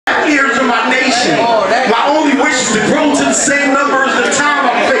my ears are my nation. My only wish is to grow to the same number as the time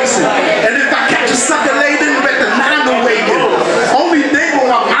I'm facing. And if I catch a sucker later, let the nine awaken. Only thing on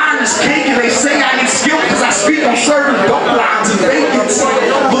my mind is cake, and they say I need skill because I speak on certain dope lines and vacants.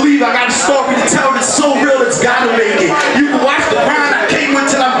 Believe I got a story to tell that's so real it's gotta make it. You can watch the grind I came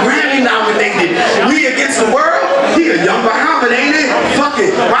with till I'm Grammy nominated. We against the world? He a young Muhammad, ain't it? Fuck it,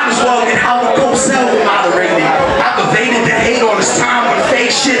 might as well get how to go sell with moderated. I've evaded the hate all this time when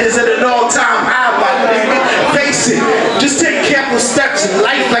fake shit is at an all-time high, my nigga. Face it, just take careful steps in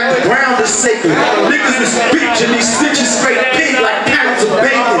life like the ground is sacred. Niggas is bitch and these stitches straight pig like pounds of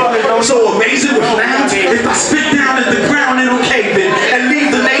bacon. So amazing with nouns, if I spit down at the ground it'll cave in and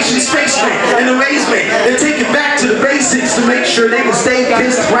leave the nation's spaceman in amazement and take it back to the basics to make sure they can stay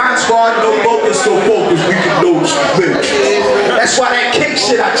pissed. Grind squad, no focus, so focus, we can know bitch. That's why that cake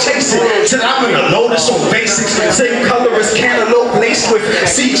shit, I chase it till I'm in the Lotus on basics. Same color as cantaloupe laced with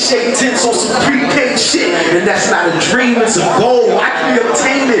seed-shaped tints on some prepaid shit. And that's not a dream, it's a goal. I can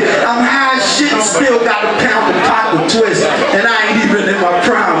obtain it. I'm high as shit and still got a pound of pop and twist. And I ain't even in my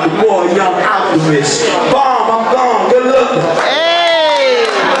prime, the boy, young optimist.